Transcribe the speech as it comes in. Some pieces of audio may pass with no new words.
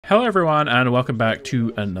Hello everyone and welcome back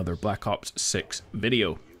to another Black Ops 6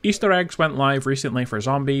 video. Easter eggs went live recently for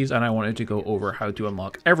zombies and I wanted to go over how to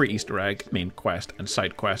unlock every Easter egg, main quest and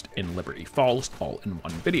side quest in Liberty Falls all in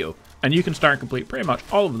one video. And you can start and complete pretty much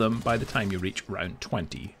all of them by the time you reach round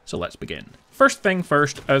 20. So let's begin. First thing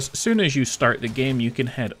first, as soon as you start the game you can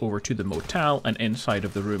head over to the motel, and inside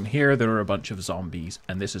of the room here there are a bunch of zombies,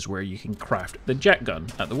 and this is where you can craft the jet gun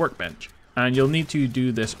at the workbench. And you'll need to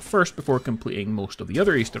do this first before completing most of the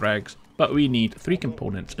other Easter eggs, but we need 3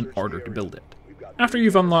 components in order to build it. After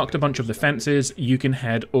you've unlocked a bunch of the fences, you can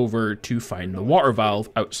head over to find the water valve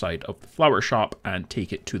outside of the flower shop and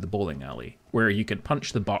take it to the bowling alley, where you can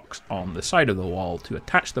punch the box on the side of the wall to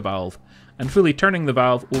attach the valve, and fully turning the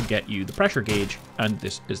valve will get you the pressure gauge, and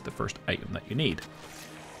this is the first item that you need.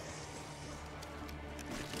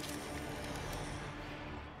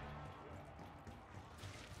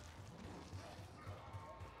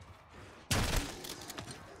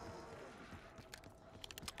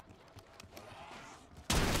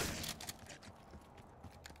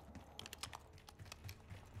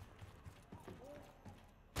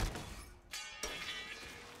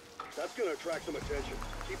 That's gonna attract some attention.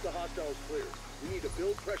 Keep the hostiles clear. We need to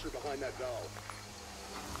build pressure behind that valve.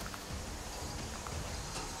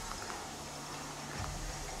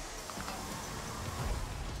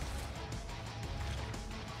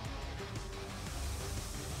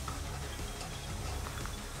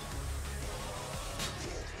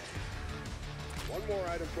 One more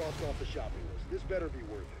item crossed off the shopping list. This better be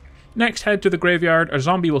worth it. Next, head to the graveyard. A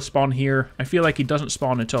zombie will spawn here. I feel like he doesn't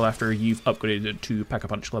spawn until after you've upgraded to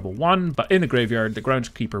Pack-a-Punch level 1, but in the graveyard, the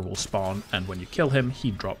groundskeeper will spawn, and when you kill him,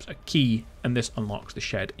 he drops a key, and this unlocks the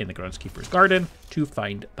shed in the groundskeeper's garden to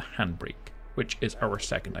find the handbrake, which is our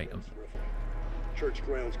second item. Church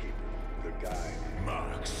groundskeeper, good guy.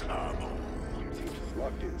 Max ammo. Seems his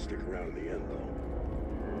luck didn't stick around in the end,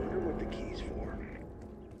 though. Wonder what the key's for.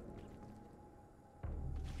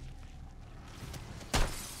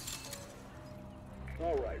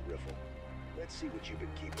 All right, Riffle. Let's see what you've been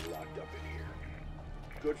keeping locked up in here.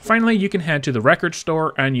 Good. Finally, you can head to the record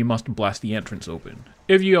store and you must blast the entrance open.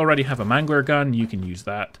 If you already have a mangler gun, you can use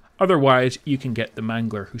that. Otherwise, you can get the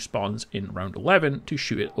mangler who spawns in round 11 to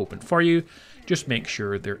shoot it open for you. Just make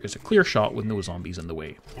sure there is a clear shot with no zombies in the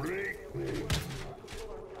way. Come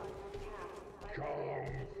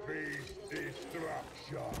face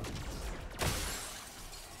destruction.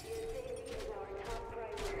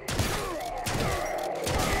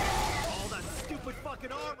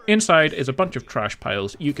 Inside is a bunch of trash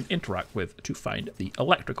piles you can interact with to find the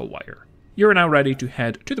electrical wire. You're now ready to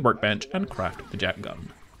head to the workbench and craft the jet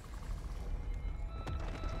gun.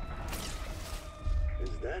 Is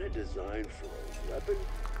that a design for a weapon?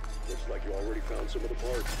 Looks like you already found some of the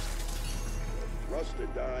parts.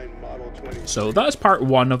 Rust-and-Dine Model 20. So that's part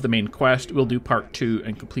 1 of the main quest. We'll do part 2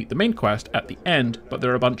 and complete the main quest at the end, but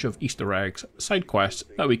there are a bunch of Easter eggs, side quests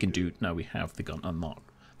that we can do now we have the gun unlocked.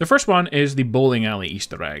 The first one is the bowling alley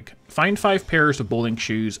Easter egg. Find 5 pairs of bowling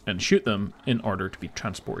shoes and shoot them in order to be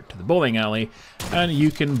transported to the bowling alley, and you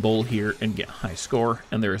can bowl here and get a high score,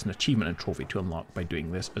 and there is an achievement and trophy to unlock by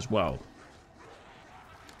doing this as well.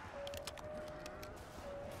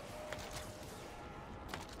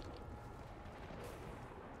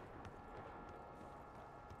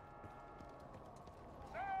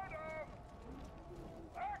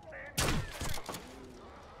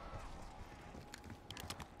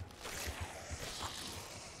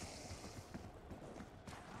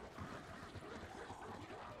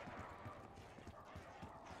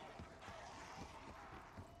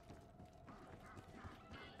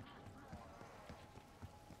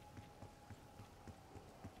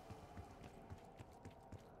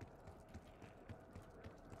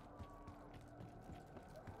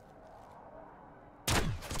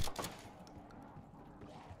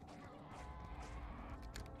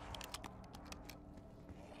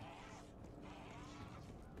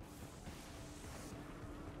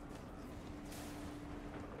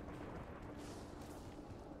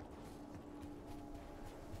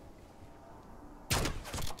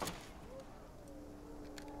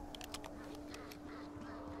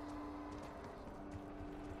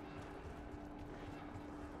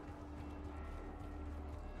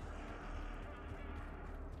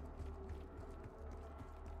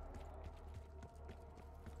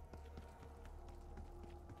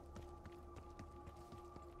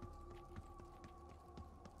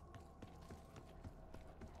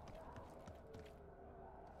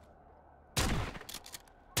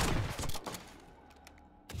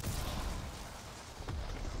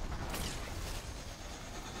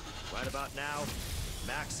 Right about now,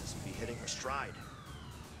 Max is be hitting her stride.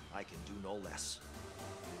 I can do no less.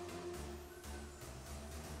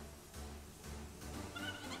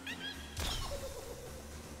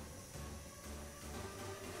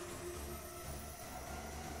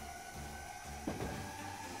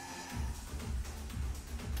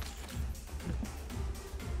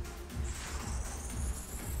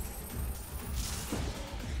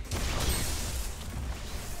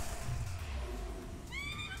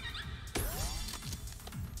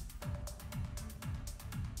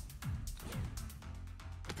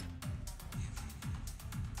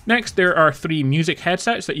 Next, there are 3 music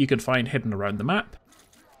headsets that you can find hidden around the map.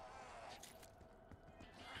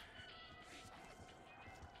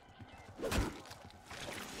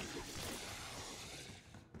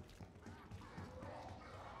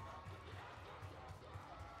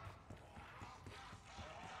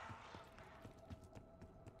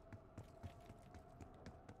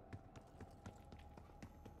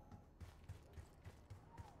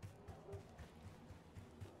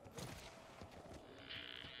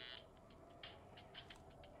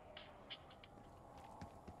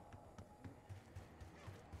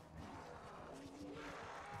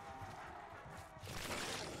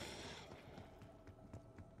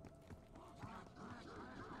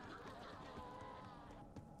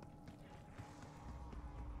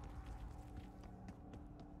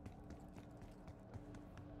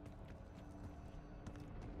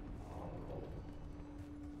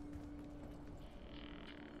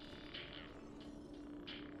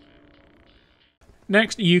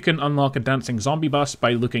 Next, you can unlock a dancing zombie bus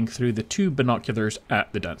by looking through the 2 binoculars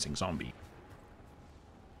at the dancing zombie.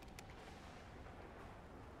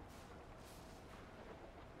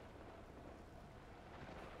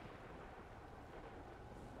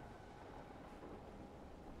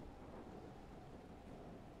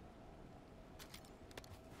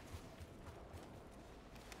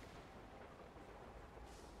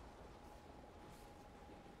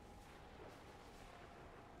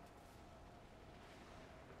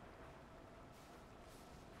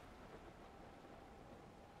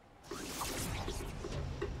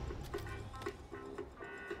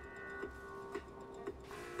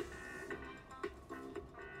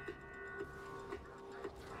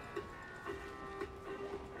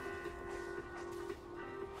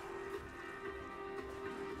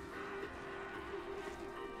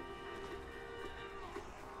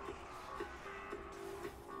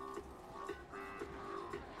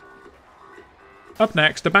 Up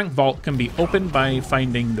next, the bank vault can be opened by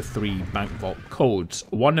finding the 3 bank vault codes.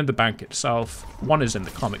 1 in the bank itself, 1 is in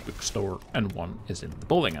the comic book store, and 1 is in the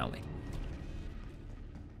bowling alley.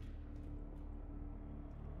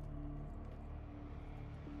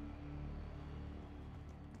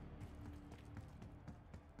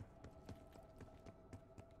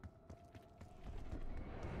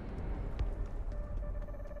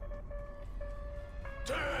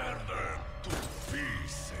 Tear them to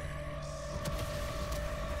pieces.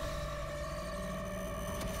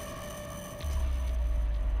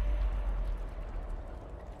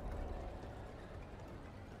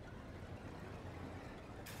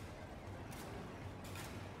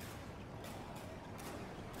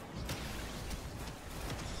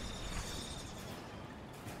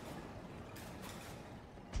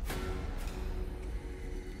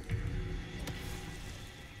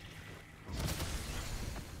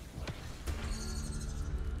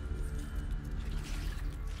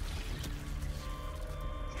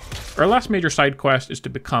 Our last major side quest is to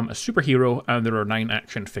become a superhero, and there are 9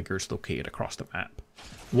 action figures located across the map.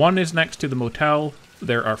 1 is next to the motel,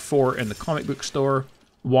 there are 4 in the comic book store,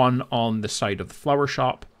 1 on the side of the flower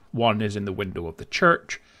shop, 1 is in the window of the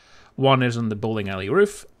church, 1 is on the bowling alley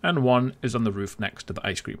roof, and 1 is on the roof next to the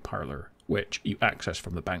ice cream parlor, which you access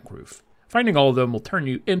from the bank roof. Finding all of them will turn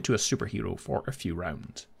you into a superhero for a few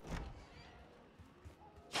rounds.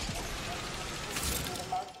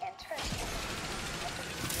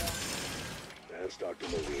 That's Dr.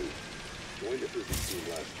 Moline. Joined the physics team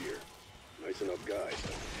last year. Nice enough guy,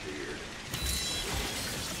 but weird.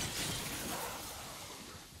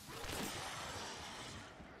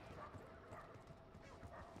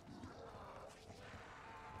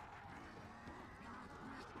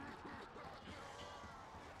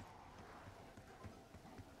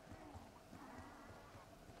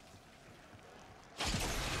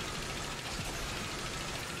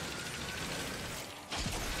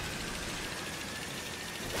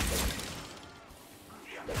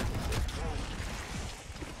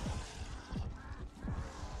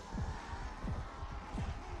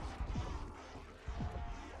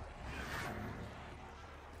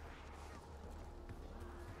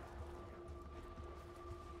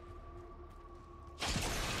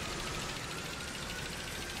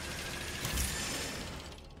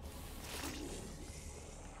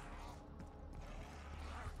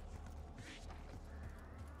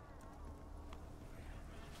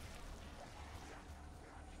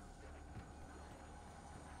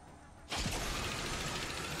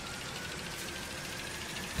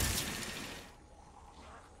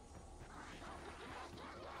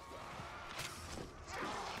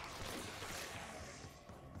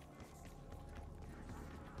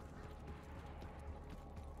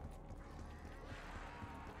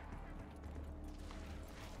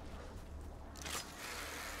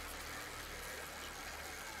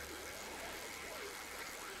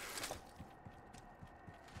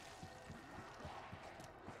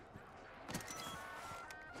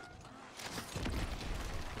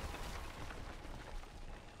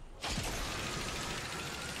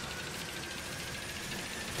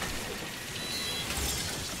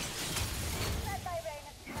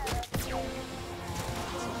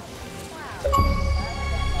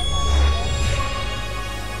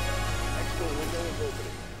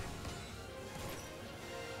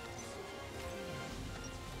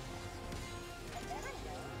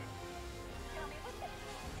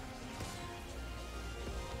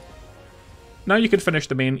 Now you can finish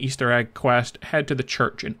the main Easter egg quest, head to the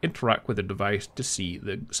church and interact with the device to see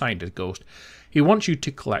the scientist ghost. He wants you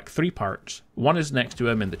to collect 3 parts. One is next to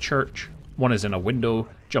him in the church, one is in a window,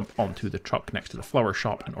 jump onto the truck next to the flower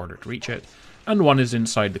shop in order to reach it, and one is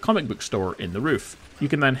inside the comic book store in the roof. You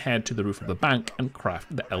can then head to the roof of the bank and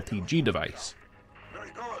craft the LTG device.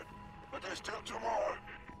 Very good, but there's still 2 more.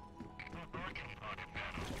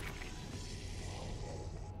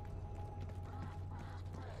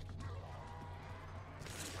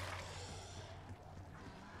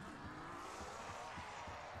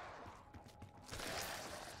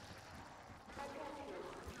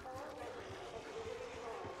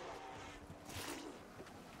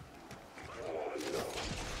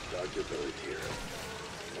 Here.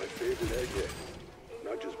 My favorite egghead.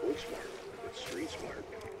 Not just book smart, but street smart.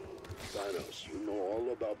 Thanos, you know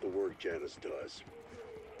all about the work Janice does.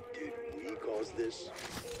 Did we cause this?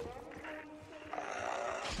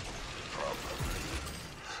 Probably.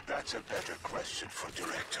 That's a better question for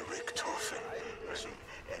Director Rick Toffin. Listen,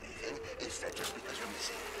 anything is that just because you're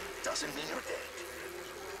missing doesn't mean you're dead.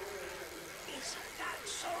 Isn't that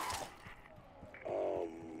so?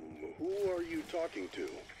 Who are you talking to?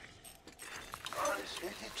 Honestly,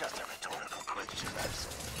 it's just a rhetorical question, that's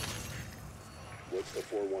all. What's the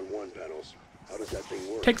 411 panels? How does that thing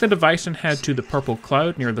work? Take the device and head to the purple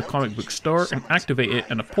cloud near the comic book store and activate it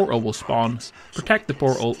and a portal will spawn. Protect the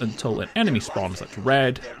portal until an enemy spawns that's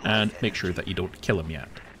red and make sure that you don't kill him yet.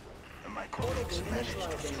 My colleagues managed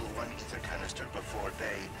to fuel 1 Aether canister before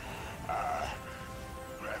they,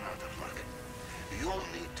 ran out of luck. You'll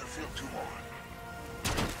need to fill 2 more.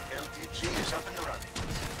 LTG is up and running.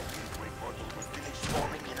 Portal will finish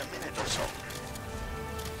forming in a minute or so.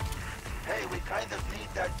 Hey, we kind of need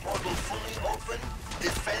that portal fully open.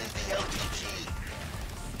 Defend the LTG.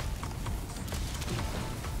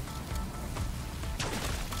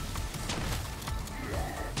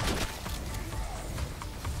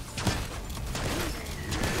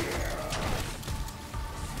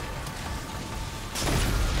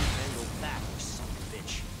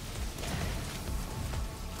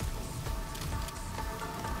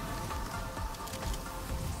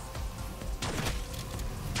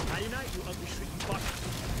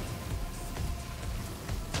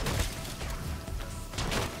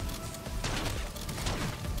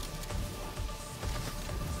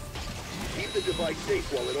 Keep the device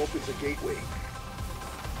safe while it opens a gateway.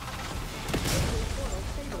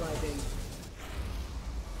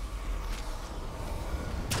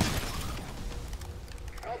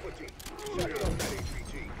 Alpha team, shut down that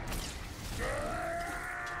HVT.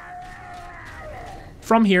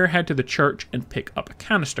 From here, head to the church and pick up a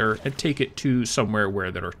canister and take it to somewhere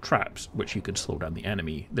where there are traps, which you can slow down the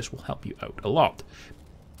enemy. This will help you out a lot.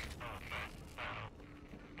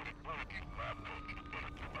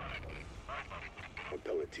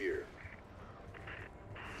 Pelletier.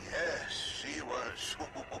 Yes, she was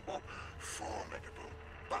formidable.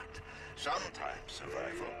 But sometimes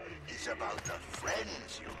survival is about the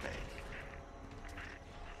friends you make.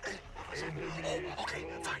 Hey, what was it? Oh, okay,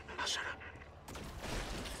 fine, I'll shut up.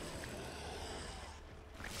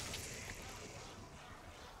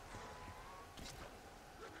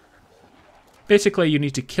 Basically, you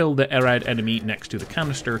need to kill the red enemy next to the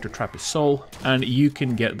canister to trap his soul, and you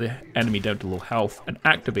can get the enemy down to low health and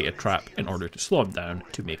activate a trap in order to slow him down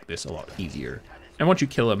to make this a lot easier. And once you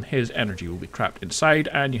kill him, his energy will be trapped inside,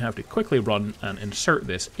 and you have to quickly run and insert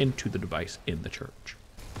this into the device in the church.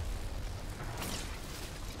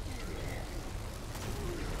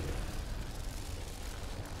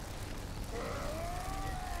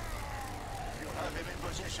 You have him in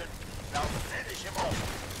position. Now finish him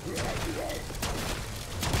off. We've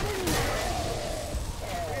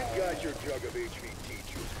got your jug of HVT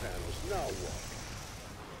juice panels. Now what?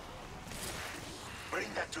 Bring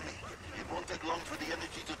that to me. It won't take long for the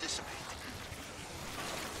energy to dissipate.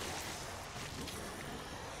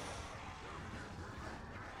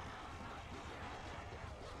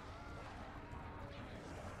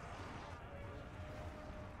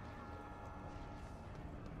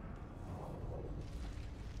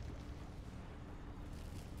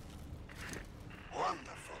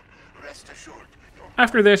 Wonderful. Rest assured.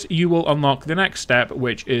 After this, you will unlock the next step,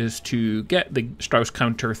 which is to get the Strauss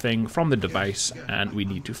counter thing from the device, and we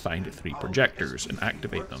need to find 3 projectors and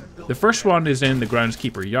activate them. The first one is in the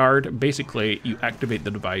groundskeeper yard. Basically, you activate the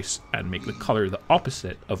device and make the color the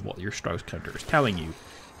opposite of what your Strauss counter is telling you.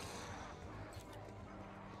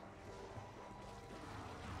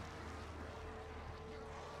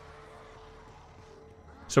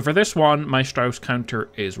 So for this one, my Strauss counter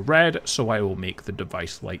is red, so I will make the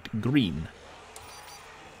device light green.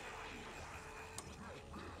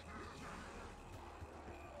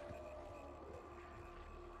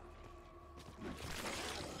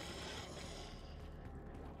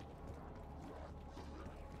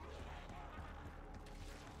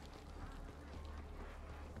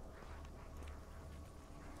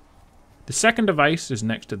 The second device is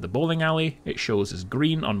next to the bowling alley. It shows as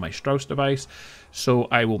green on my Strauss device, so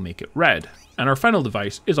I will make it red. And our final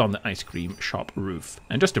device is on the ice cream shop roof.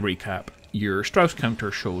 And just to recap, your Strauss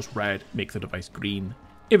counter shows red, make the device green.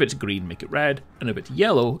 If it's green, make it red, and if it's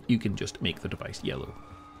yellow, you can just make the device yellow.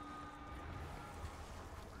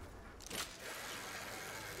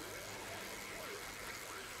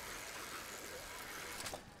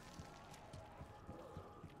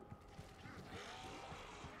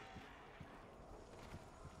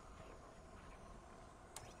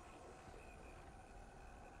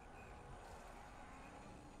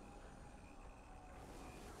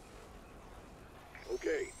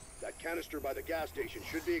 Okay, that canister by the gas station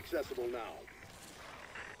should be accessible now.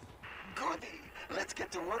 Goody. Let's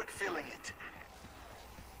get to work filling it.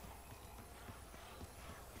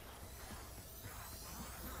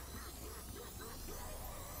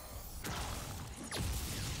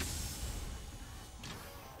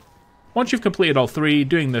 Once you've completed all three,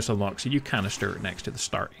 doing this unlocks a new canister next to the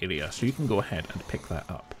start area, so you can go ahead and pick that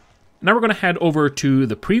up. Now we're going to head over to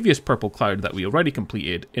the previous purple cloud that we already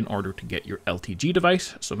completed in order to get your LTG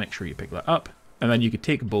device, so make sure you pick that up. And then you can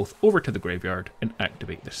take both over to the graveyard and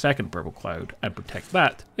activate the second purple cloud and protect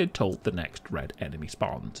that until the next red enemy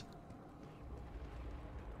spawns.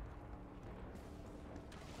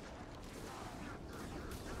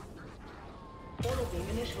 Portal beam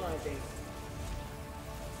initializing.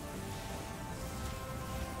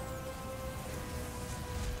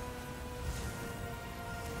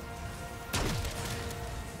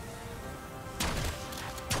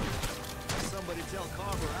 Somebody tell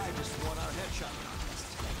Carver I just won our headshot contest.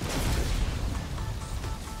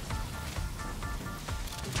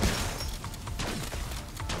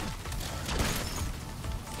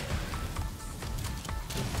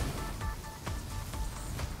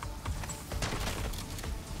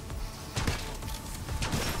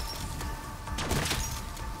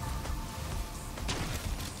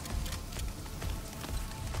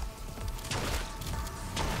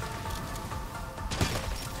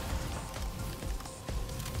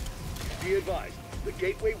 Be advised, the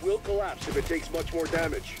gateway will collapse if it takes much more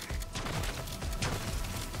damage.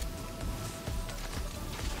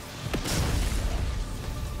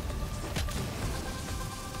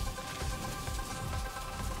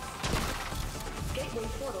 Gateway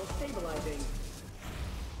portal stabilizing.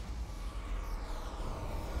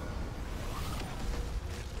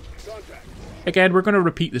 Contact. Again, we're going to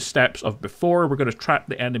repeat the steps of before. We're going to trap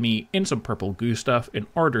the enemy in some purple goo stuff in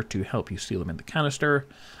order to help you seal them in the canister.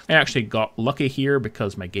 I actually got lucky here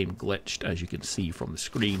because my game glitched, as you can see from the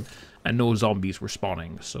screen, and no zombies were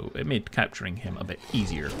spawning, so it made capturing him a bit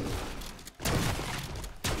easier.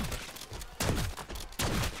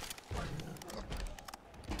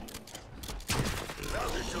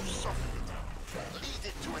 Knowledge of software. Lead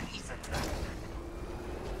it to an Aether trap.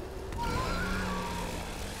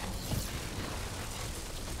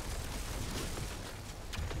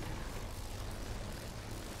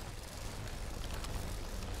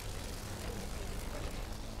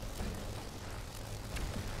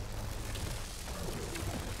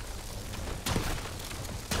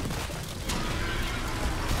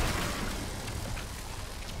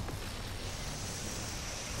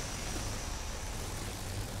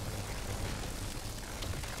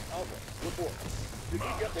 Report. Did we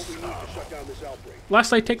get what we need to shut down this outbreak?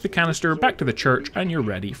 Lastly, take the canister back to the church and you're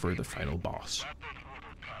ready for the final boss.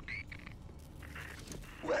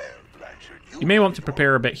 Well, Blanchard, You may want to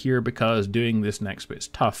prepare a bit here because doing this next bit's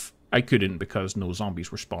tough. I couldn't because no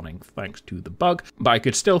zombies were spawning thanks to the bug, but I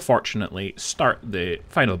could still fortunately start the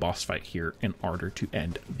final boss fight here in order to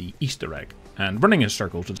end the Easter egg. And running in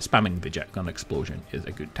circles and spamming the jet gun explosion is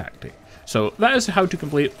a good tactic. So that is how to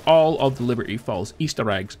complete all of the Liberty Falls Easter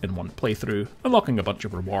eggs in one playthrough, unlocking a bunch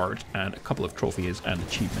of rewards and a couple of trophies and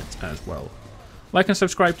achievements as well. Like and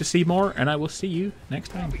subscribe to see more, and I will see you next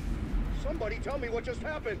time. Somebody tell me what just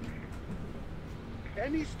happened.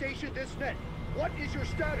 Any station this net, what is your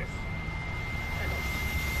status?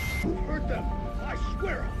 You hurt them, I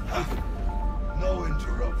swear. no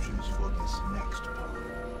interruptions for this next part.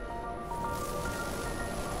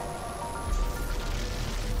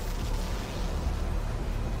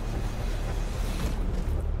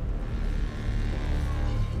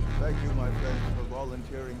 Thank you, my friend, for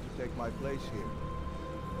volunteering to take my place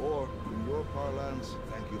here. Or, in your parlance,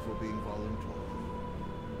 thank you for being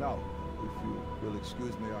voluntold. Now, if you will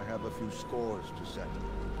excuse me, I have a few scores to settle.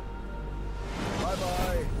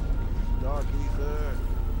 Bye-bye, Dark Aether.